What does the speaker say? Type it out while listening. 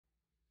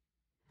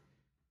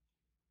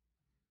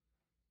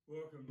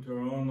Welcome to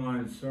our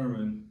online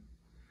sermon.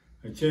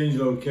 I changed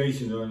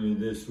locations on you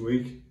this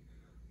week.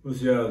 We'll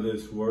see how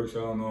this works.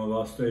 I don't know if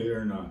I'll stay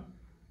here or not.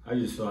 I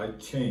just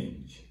like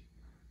change.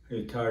 I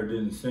get tired of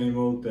doing the same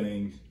old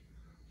things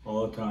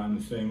all the time,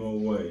 the same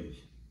old ways.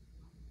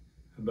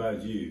 How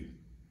about you?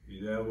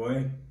 You that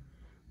way?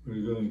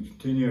 We're going to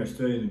continue our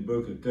study in the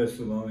book of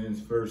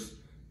Thessalonians, 1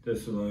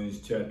 Thessalonians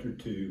chapter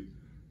 2,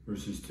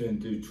 verses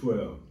 10 through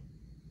 12.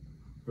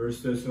 1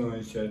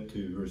 Thessalonians chapter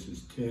 2,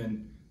 verses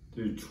 10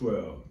 through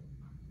 12.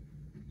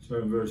 So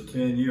in verse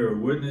 10, you are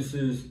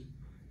witnesses,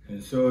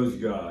 and so is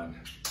God,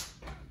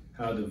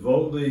 how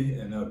devoutly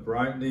and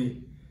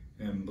uprightly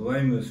and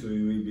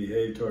blamelessly we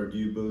behave toward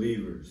you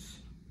believers.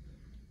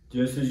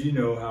 Just as you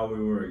know how we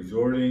were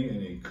exhorting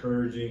and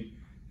encouraging,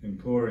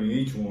 imploring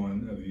each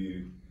one of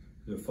you,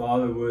 the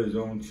Father with his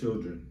own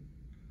children,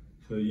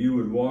 so you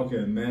would walk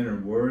in a manner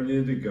worthy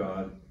of the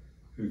God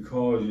who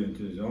calls you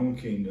into his own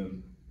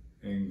kingdom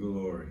and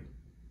glory.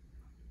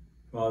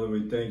 Father,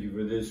 we thank you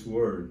for this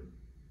word.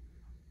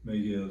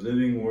 Make it a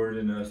living word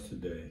in us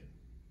today.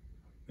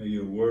 Make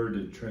it a word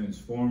that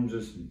transforms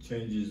us and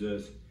changes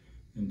us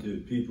into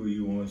the people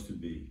you want us to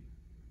be.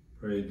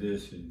 Pray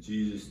this in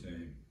Jesus'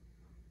 name.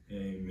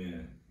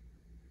 Amen.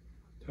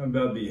 Talking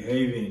about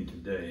behaving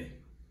today.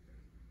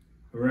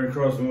 I ran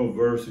across a little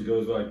verse that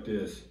goes like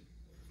this.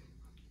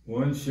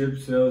 One ship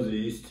sails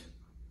east,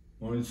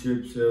 one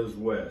ship sails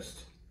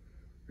west.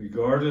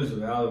 Regardless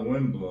of how the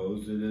wind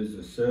blows, it is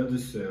the set of the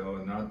sail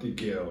and not the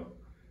gale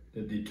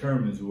that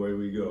determines the way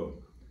we go.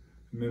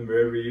 Remember,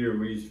 every year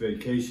we used to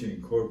vacation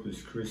in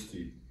Corpus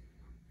Christi,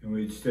 and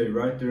we'd stay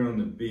right there on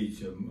the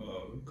beach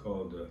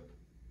called,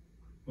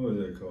 what was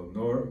that called?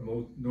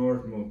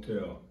 North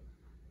Motel.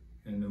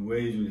 And the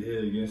waves would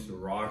hit against the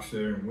rocks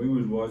there, and we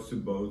would watch the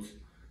boats.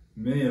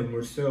 Many of them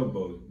were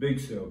sailboats, big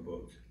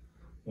sailboats.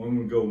 One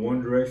would go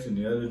one direction,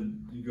 the other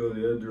would go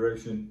the other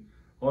direction.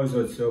 Always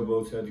thought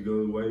sailboats had to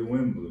go the way the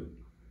wind blew.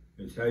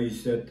 It's how you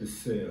set the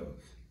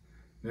sails.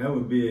 And that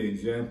would be an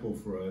example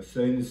for us.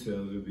 Setting the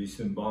sails would be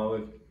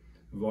symbolic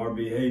of our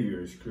behavior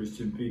as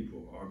Christian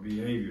people, our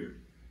behavior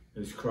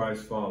as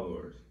Christ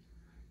followers.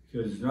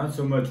 Because it's not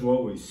so much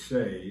what we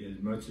say as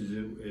much as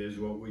it is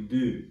what we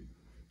do.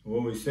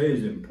 What we say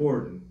is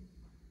important,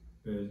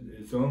 but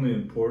it's only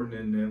important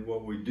in that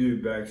what we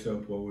do backs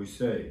up what we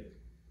say.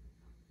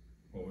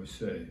 What we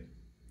say.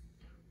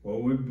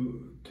 What we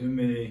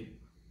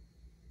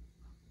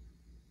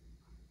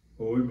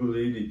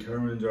believe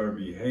determines our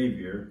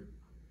behavior.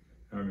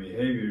 Our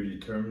behavior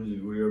determines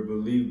if we are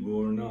believable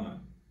or not.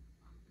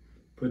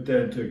 Put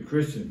that into a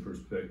Christian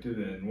perspective,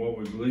 and what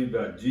we believe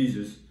about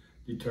Jesus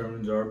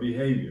determines our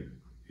behavior.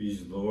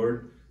 He's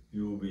Lord.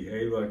 You will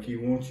behave like he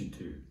wants you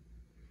to.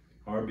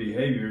 Our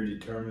behavior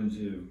determines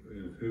if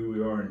who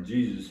we are in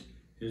Jesus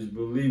is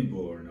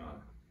believable or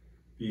not.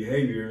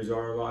 Behavior is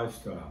our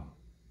lifestyle.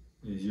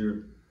 Is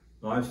your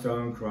lifestyle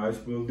in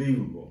Christ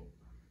believable?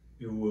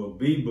 It will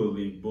be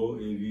believable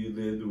if you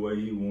live the way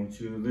he wants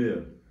you to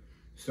live.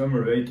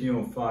 Summer of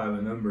 1805,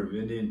 a number of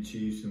Indian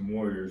chiefs and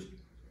warriors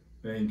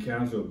met in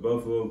council at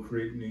Buffalo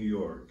Creek, New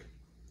York.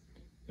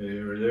 They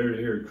were there to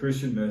hear a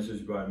Christian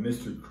message by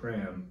Mr.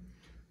 Cram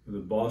of the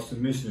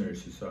Boston Missionary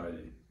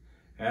Society.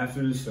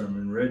 After the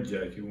sermon, Red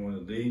Jacket, one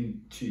of the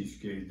leading chiefs,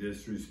 gave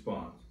this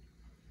response.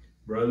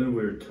 Brother,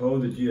 we are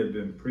told that you have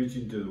been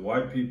preaching to the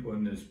white people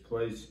in this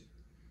place.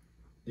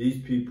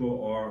 These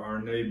people are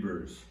our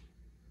neighbors.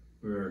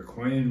 We are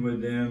acquainted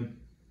with them.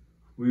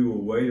 We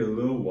will wait a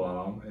little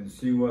while and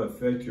see what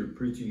effect your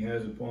preaching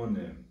has upon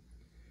them.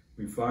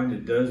 We find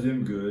it does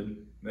them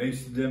good,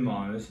 makes them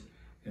honest,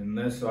 and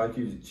less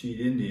likely to cheat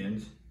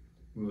Indians.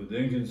 We will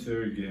then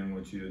consider again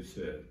what you have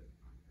said.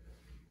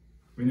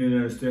 We need to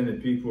understand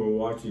that people are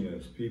watching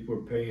us. People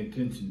are paying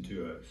attention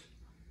to us.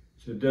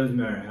 So it doesn't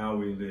matter how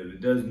we live.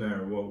 It doesn't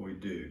matter what we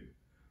do.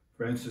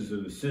 Francis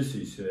of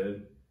Assisi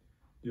said,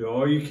 do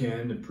all you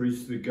can to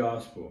preach the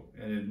gospel,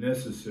 and if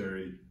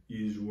necessary,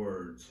 use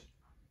words.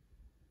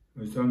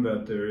 What he's talking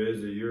about there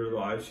is that your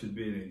life should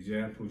be an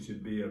example,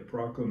 should be a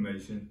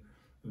proclamation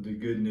of the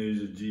good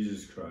news of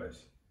Jesus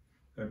Christ.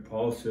 Like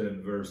Paul said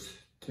in verse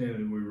 10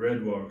 that we read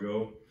a while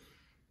ago,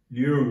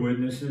 you are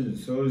witnesses, and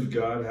so is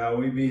God, how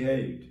we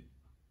behaved.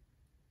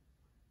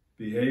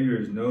 Behavior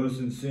is noticed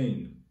and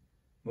seen,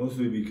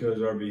 mostly because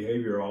our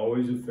behavior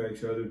always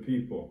affects other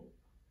people.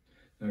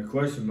 And a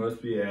question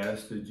must be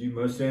asked that you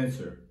must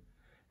answer.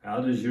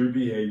 How does your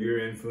behavior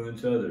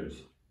influence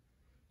others?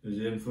 Does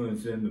it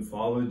influence them to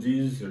follow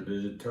Jesus, or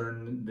does it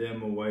turn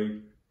them away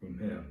from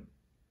him?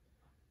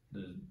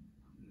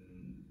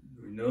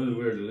 We know that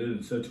we are to live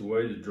in such a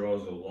way that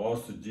draws the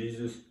lost to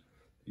Jesus,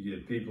 to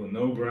give people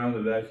no ground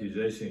of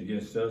accusation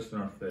against us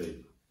and our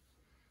faith.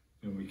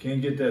 And if we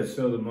can't get that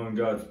settled among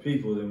God's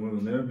people, then we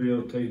will never be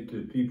able to take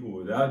to people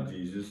without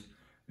Jesus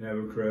and have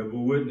a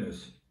credible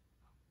witness.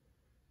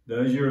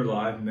 Does your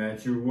life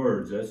match your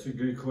words? That's a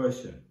good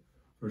question.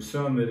 For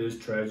some, it is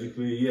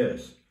tragically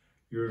yes.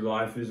 Your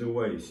life is a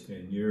waste,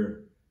 and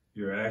your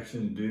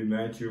actions do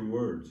match your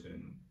words.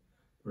 And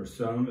for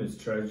some, it's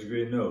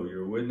tragically no.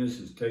 Your witness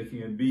is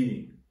taking a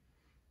beating.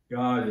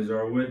 God is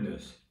our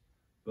witness.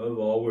 Above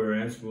all, we're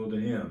answerable to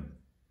Him.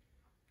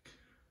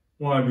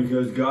 Why?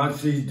 Because God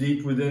sees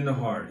deep within the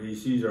heart. He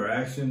sees our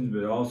actions,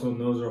 but also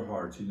knows our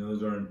hearts. He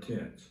knows our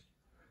intents.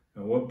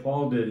 Now, what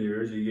Paul did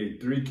here is he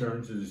gave 3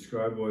 terms to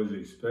describe what is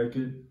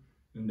expected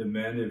and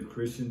demanded of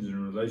Christians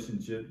in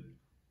relationship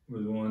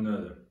with one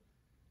another.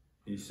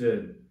 He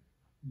said,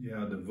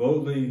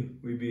 devoutly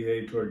we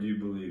behave toward you,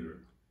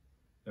 believer.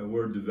 That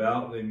word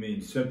devoutly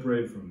means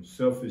separate from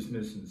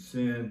selfishness and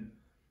sin.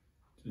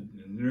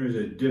 And there is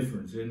a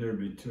difference in there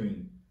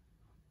between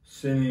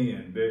sinning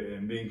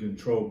and being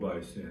controlled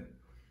by sin.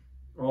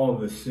 All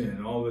of us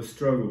sin, all of us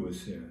struggle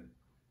with sin.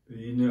 But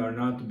you are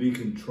not to be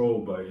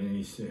controlled by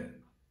any sin.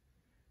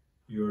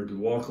 You are to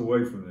walk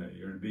away from that.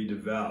 You are to be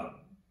devout.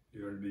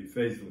 You are to be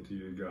faithful to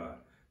your God.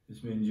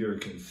 This means you are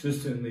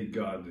consistently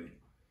godly.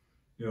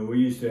 We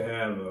used to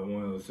have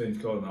one of those things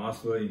called an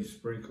oscillating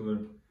sprinkler.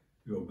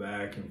 You go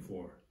back and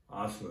forth,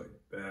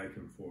 oscillate, back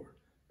and forth,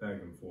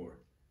 back and forth.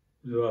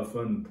 It's a lot of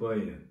fun to play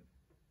in.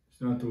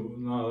 It's not a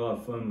lot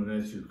of fun when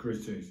that's your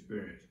Christian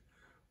experience.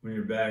 When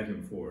you're back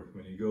and forth,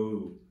 when you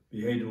go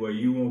behave the way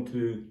you want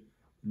to,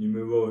 and you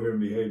move over here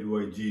and behave the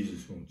way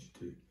Jesus wants you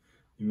to.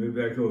 You move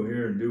back over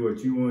here and do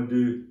what you want to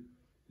do,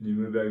 and you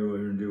move back over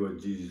here and do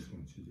what Jesus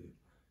wants you to do.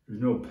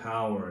 There's no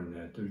power in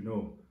that. There's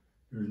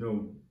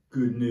no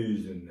good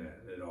news in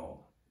that at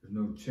all. There's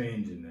no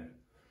change in that.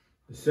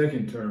 The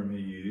second term he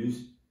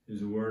used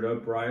is the word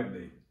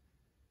uprightly.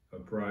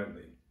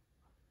 Uprightly.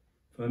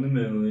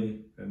 Fundamentally,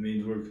 that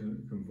means we're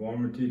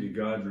conformity to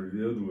God's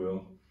revealed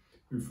will.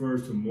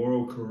 Refers to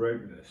moral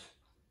correctness,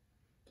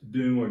 to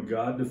doing what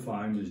God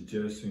defines as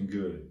just and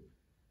good.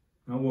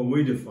 Not what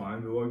we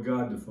define, but what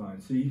God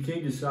defines. See, you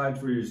can't decide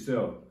for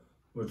yourself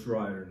what's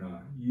right or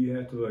not. You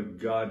have to let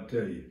God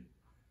tell you.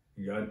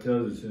 And God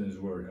tells us in His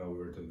Word how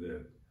we're to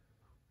live.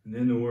 And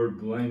then the word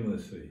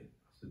blamelessly.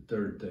 It's the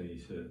third thing he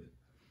says.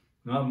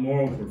 Not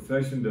moral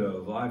perfection, but a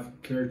life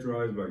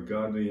characterized by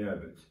godly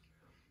habits.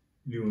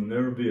 You will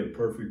never be a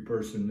perfect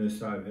person this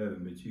side of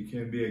heaven, but you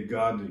can be a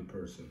godly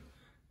person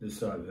this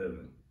side of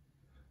heaven.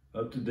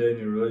 Up to date in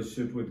your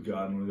relationship with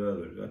God and with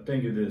others. I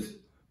think of this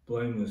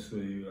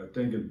blamelessly. I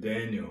think of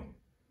Daniel,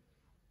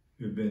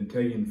 who had been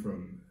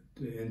taken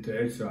into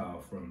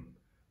exile from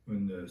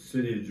when the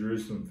city of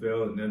Jerusalem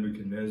fell at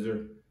Nebuchadnezzar.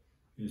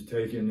 He was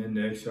taken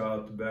into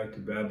exile back to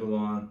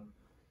Babylon.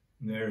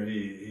 And there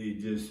he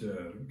just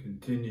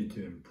continued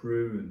to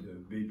improve and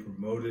to be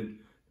promoted,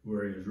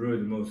 where he was really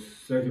the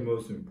second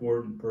most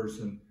important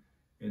person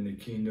in the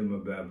kingdom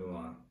of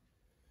Babylon.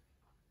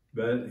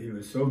 But he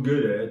was so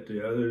good at it,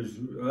 the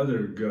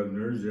other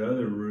governors, the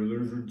other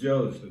rulers were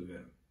jealous of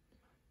him.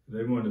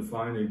 They wanted to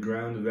find a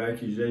ground of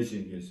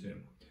accusation against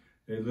him.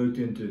 They looked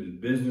into his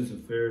business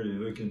affairs,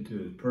 they looked into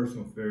his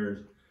personal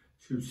affairs.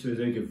 Scripture says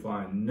they could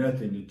find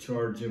nothing to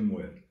charge him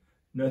with,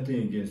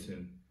 nothing against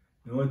him.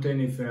 The only thing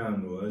they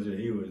found was that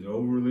he was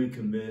overly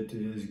committed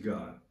to his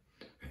God.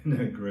 Isn't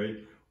that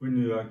great?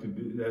 Wouldn't you like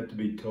that to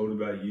be told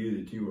about you,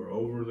 that you were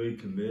overly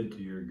committed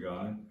to your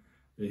God?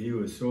 That he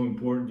was so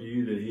important to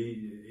you that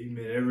he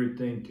meant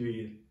everything to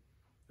you?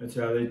 That's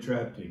how they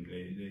trapped him.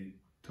 They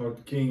talked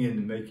the king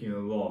into making a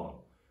law.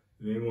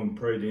 If anyone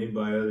prayed to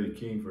anybody other than the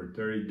king for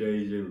 30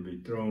 days, they would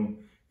be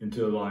thrown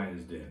into a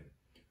lion's den.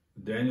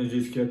 Daniel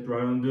just kept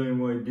right on doing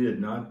what he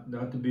did, not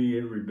to be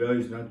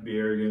rebellious, not to be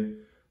arrogant,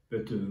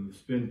 but to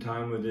spend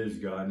time with his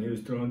God. And he was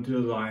thrown into the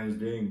lion's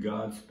den, and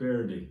God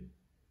spared him.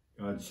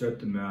 God shut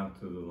the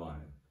mouth of the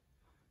lion.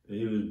 That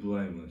he was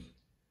blameless.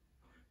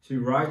 See,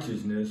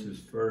 righteousness is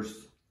first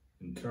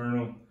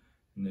internal,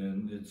 and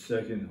then it's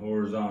second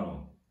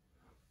horizontal.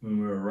 When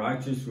we're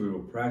righteous, we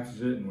will practice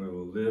it and we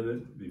will live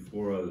it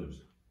before others.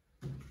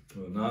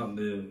 We will not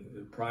live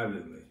it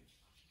privately.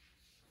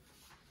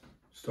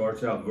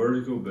 Starts out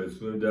vertical, but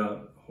it's lived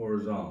out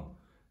horizontal.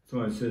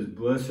 So it says,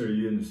 blessed are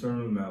you in the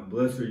Sermon on the Mount.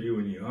 Blessed are you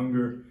when you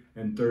hunger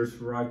and thirst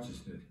for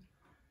righteousness.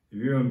 If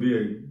you're going to be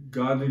a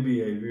godly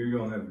behavior, you're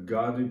going to have a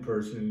godly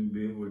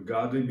person with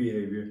godly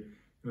behavior.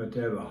 You have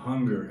to have a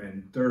hunger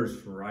and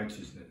thirst for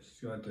righteousness.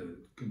 You have to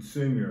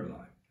consume your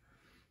life.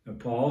 And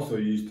Paul also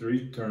used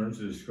 3 terms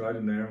to describe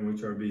the manner in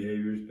which our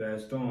behavior is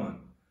passed on.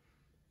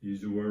 He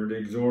used the word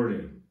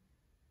exhorting.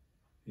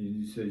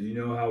 He says, you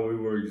know how we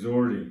were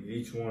exhorting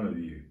each one of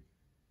you.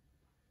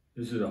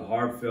 This is a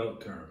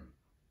heartfelt term.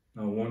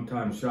 Not a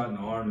one-time shot in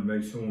the arm to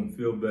make someone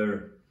feel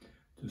better.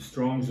 It's a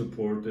strong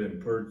support that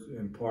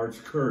imparts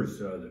courage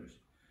to others,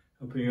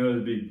 helping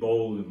others be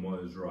bold in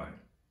what is right.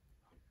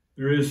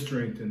 There is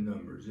strength in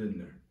numbers, isn't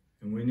there?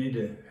 And we need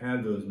to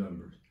have those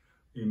numbers.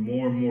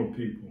 More and more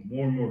people,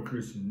 more and more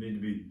Christians need to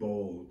be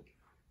bold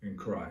in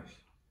Christ.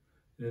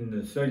 Then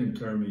the second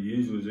term he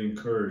used was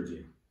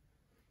encouraging.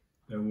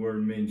 That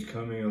word means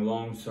coming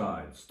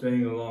alongside,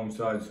 staying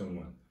alongside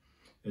someone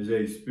as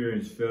they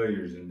experience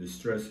failures and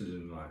distresses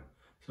in life.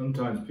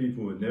 Sometimes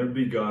people would never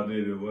be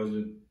godly if it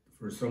wasn't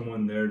for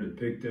someone there to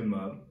pick them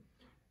up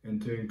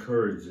and to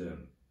encourage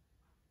them.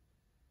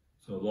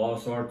 So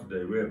lost art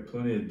today. We have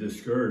plenty of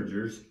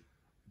discouragers,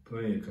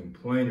 plenty of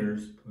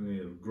complainers, plenty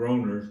of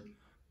groaners.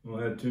 We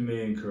don't have too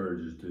many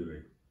encouragers, do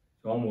we?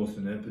 It's almost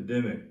an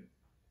epidemic.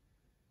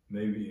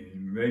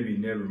 Maybe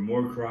never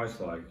more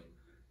Christ-like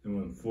than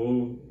when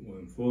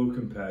full of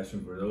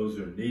compassion for those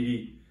who are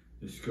needy,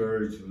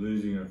 discouraged,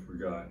 losing, or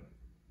forgotten.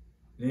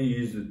 Then he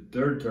used the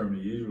third term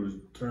he used was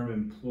the term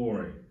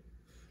imploring.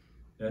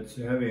 That's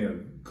having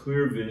a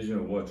clear vision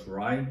of what's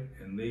right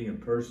and leading a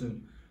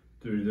person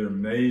through their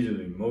maze of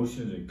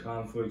emotions and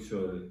conflicts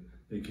so that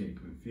they can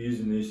confuse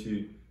an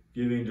issue,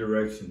 giving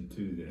direction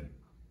to them.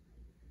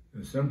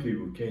 And some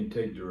people can't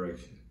take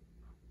direction.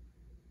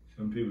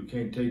 Some people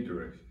can't take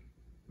direction.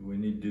 We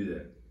need to do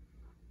that.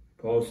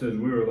 Paul says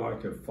we are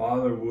like a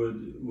father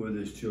would with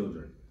his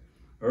children.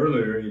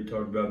 Earlier, he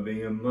talked about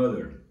being a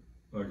mother,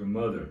 like a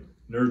mother,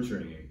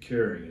 nurturing and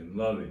caring and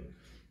loving.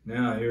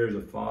 Now here's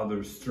a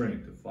father's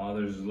strength, a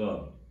father's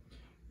love.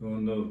 You want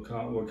to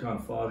know what kind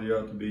of father you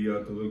ought to be, you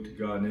ought to look to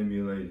God and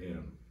emulate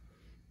him.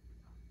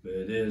 But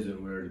it is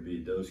that we're to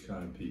be those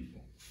kind of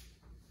people.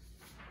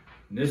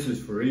 And this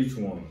is for each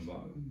one,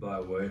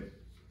 by the way. It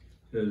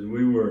says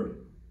we were,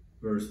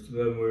 verse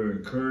 11, we were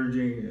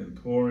encouraging,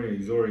 imploring,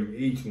 exhorting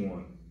each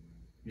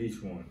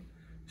one.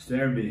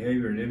 Standard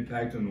behavior and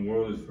impact on the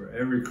world is for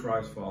every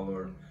Christ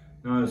follower,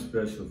 not a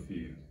special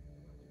few.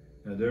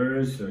 Now there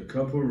is a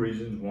couple of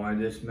reasons why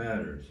this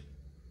matters.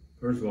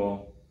 First of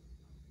all,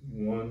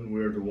 one,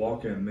 we are to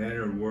walk in a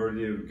manner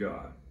worthy of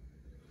God.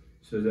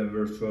 It says that in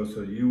verse 12,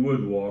 so you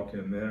would walk in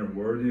a manner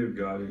worthy of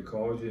God who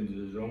calls you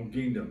into his own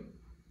kingdom.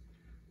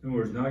 In other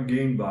words, not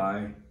getting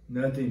by,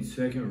 nothing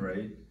second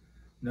rate,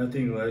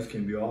 nothing less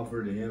can be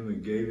offered to him who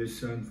gave his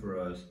son for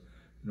us,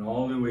 and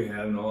all that we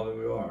have and all that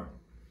we are.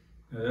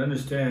 Now to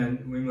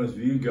understand, we must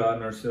view God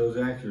and ourselves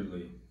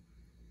accurately.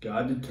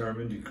 God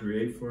determined to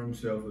create for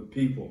himself a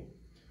people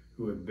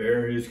who would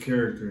bear his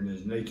character and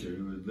his nature,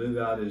 who would live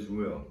out his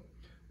will.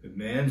 But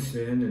man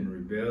sinned and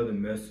rebelled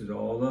and messed it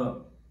all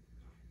up.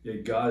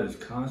 Yet God has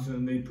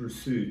constantly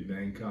pursued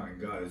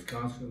mankind. God has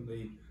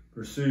constantly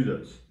pursued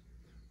us,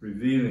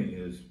 revealing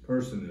his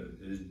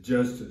personhood, his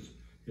justice,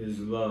 his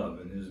love,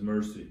 and his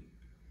mercy.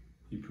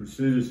 He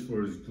pursued us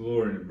for his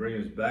glory and to bring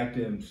us back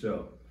to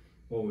himself,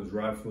 what was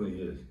rightfully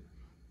his.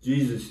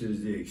 Jesus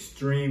is the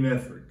extreme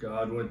effort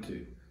God went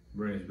to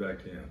bring us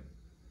back to him.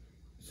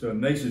 So it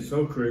makes it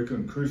so critical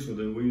and crucial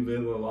that we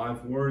live a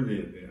life worthy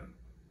of him.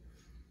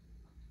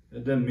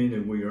 That doesn't mean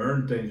that we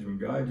earn things from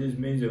God. It just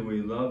means that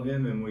we love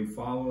him and we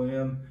follow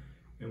him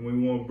and we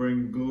want to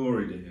bring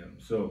glory to him.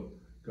 So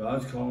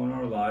God's calling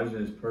our lives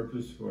and his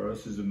purpose for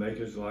us is to make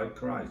us like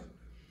Christ.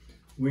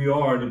 We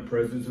are the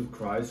presence of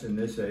Christ in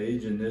this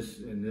age, in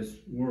this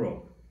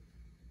world.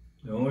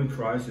 The only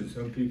Christ that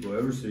some people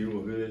ever see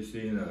will who they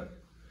see in us.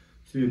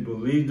 See, to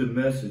believe the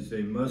message,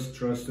 they must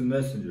trust the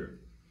messenger.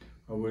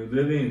 Are we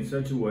living in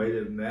such a way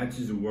that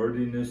matches the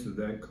worthiness of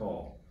that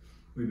call?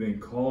 We've been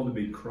called to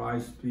be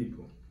Christ's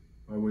people.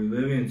 Are we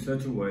living in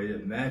such a way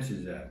that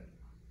matches that?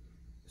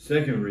 The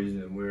second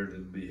reason that we're to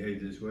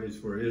behave this way is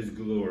for his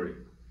glory.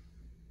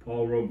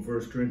 Paul wrote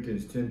 1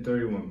 Corinthians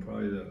 10:31,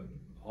 probably the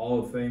Hall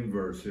of Fame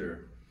verse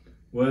here.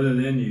 Whether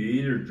then you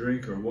eat or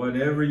drink or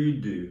whatever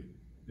you do,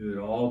 do it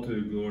all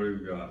to the glory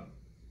of God.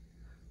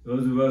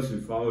 Those of us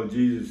who follow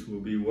Jesus will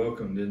be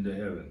welcomed into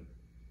heaven.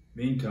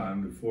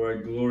 Meantime, before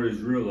that glory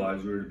is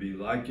realized, we're to be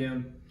like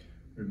him,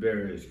 we're to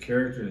bear his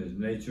character and his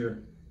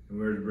nature, and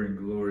we're to bring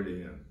glory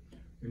to him.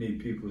 We need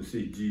people to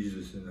see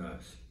Jesus in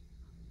us.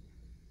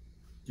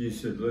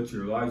 Jesus said, let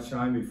your light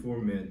shine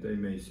before men, that they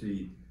may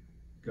see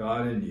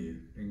God in you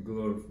and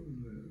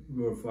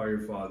glorify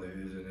your Father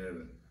who is in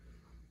heaven.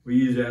 We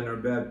use that in our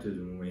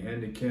baptism. When we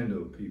hand a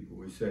candle to people,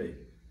 we say,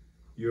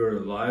 you are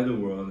the light of the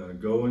world, now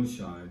go and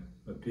shine.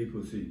 Let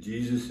people see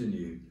Jesus in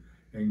you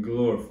and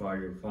glorify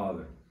your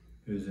Father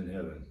who is in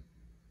heaven.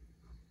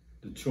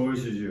 The choice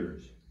is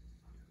yours.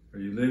 Are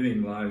you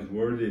living lives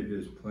worthy of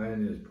his plan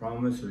and his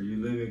promise, or are you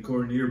living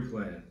according to your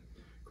plan,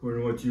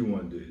 according to what you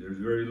want to do? There's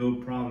very little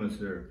promise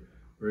there,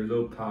 very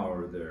little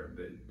power there,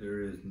 but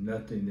there is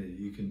nothing that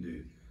you can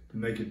do to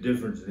make a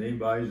difference in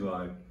anybody's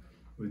life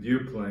with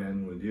your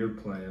plan, with your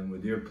plan,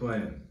 with your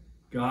plan.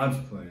 God's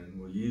plan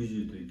will use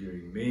you to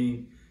bring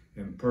meaning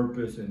and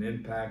purpose and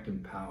impact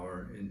and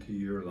power into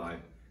your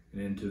life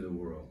and into the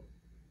world.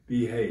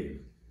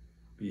 Behave.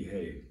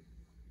 Behave.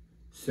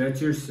 Set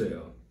your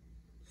sail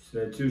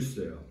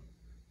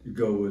to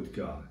go with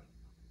God.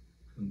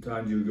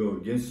 Sometimes you go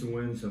against the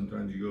wind,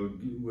 sometimes you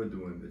go with the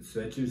wind, but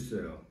set your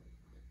sail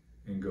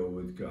and go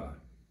with God.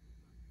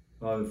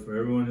 Father, for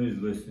everyone who's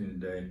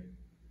listening today,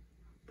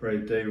 pray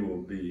that they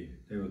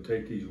will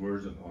take these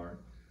words of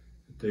heart,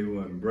 that they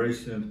will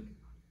embrace them,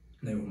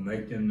 and they will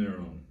make them their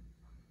own.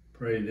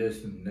 Pray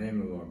this in the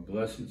name of our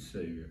blessed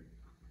Savior.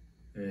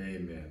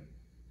 Amen.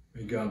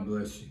 May God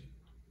bless you.